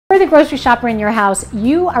For the grocery shopper in your house,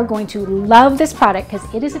 you are going to love this product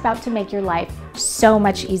because it is about to make your life so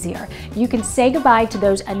much easier. You can say goodbye to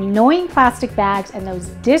those annoying plastic bags and those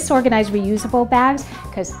disorganized reusable bags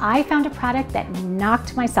because I found a product that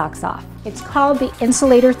knocked my socks off. It's called the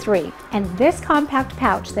Insulator 3, and this compact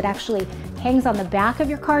pouch that actually hangs on the back of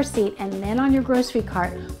your car seat and then on your grocery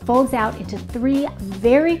cart folds out into 3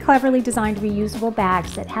 very cleverly designed reusable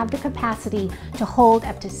bags that have the capacity to hold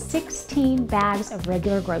up to 16 bags of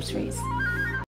regular groceries.